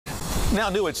Now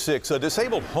new at 6, a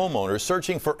disabled homeowner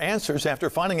searching for answers after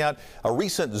finding out a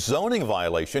recent zoning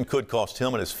violation could cost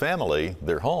him and his family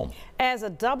their home. As a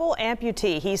double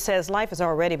amputee, he says life has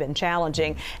already been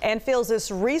challenging and feels this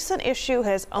recent issue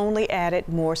has only added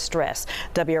more stress.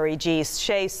 WREG's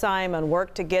Shay Simon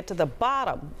worked to get to the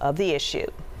bottom of the issue.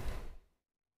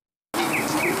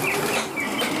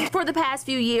 For the past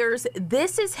few years,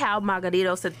 this is how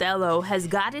Margarito Sotelo has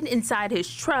gotten inside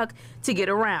his truck to get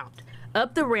around.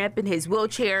 Up the ramp in his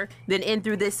wheelchair, then in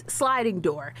through this sliding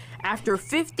door. After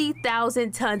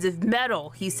 50,000 tons of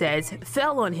metal, he says,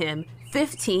 fell on him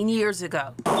 15 years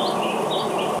ago.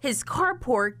 His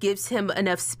carport gives him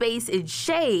enough space and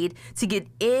shade to get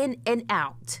in and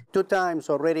out. 2 times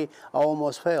already I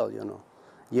almost fell, you know.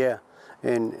 Yeah,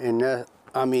 and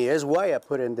I mean, that's why I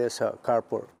put in this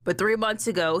carport. But 3 months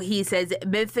ago, he says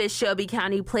Memphis Shelby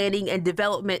County Planning and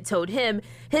Development told him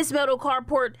his metal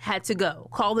carport had to go,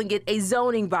 calling it a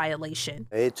zoning violation.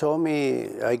 They told me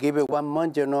I give it 1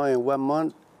 month, you know, in 1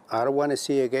 month, I don't want to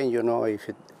see again, you know, if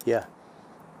it, yeah.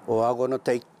 Or I'm going to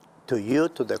take you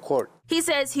to the court. He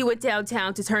says he went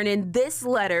downtown to turn in this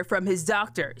letter from his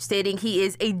doctor stating he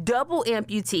is a double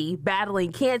amputee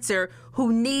battling cancer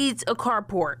who needs a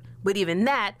carport. But even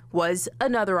that was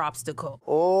another obstacle.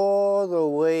 All the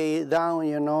way down,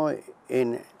 you know,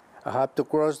 and I have to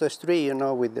cross the street, you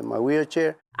know, with my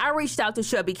wheelchair. I reached out to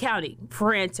Shelby County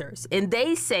for answers, and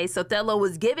they say Sotelo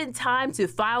was given time to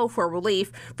file for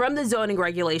relief from the zoning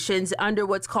regulations under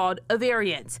what's called a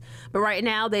variance. But right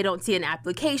now, they don't see an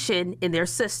application in their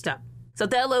system.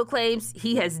 Sotelo claims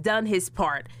he has done his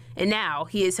part, and now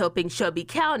he is hoping Shelby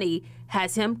County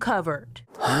has him covered.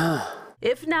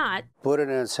 If not, put it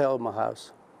in sell my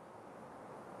house.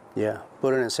 Yeah,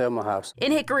 put it in sell my house.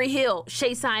 In Hickory Hill,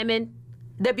 Shay Simon,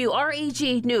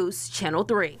 WREG News, Channel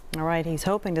 3. All right, he's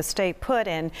hoping to stay put,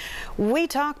 and we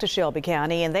talked to Shelby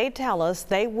County, and they tell us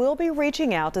they will be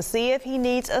reaching out to see if he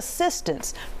needs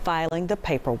assistance filing the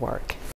paperwork.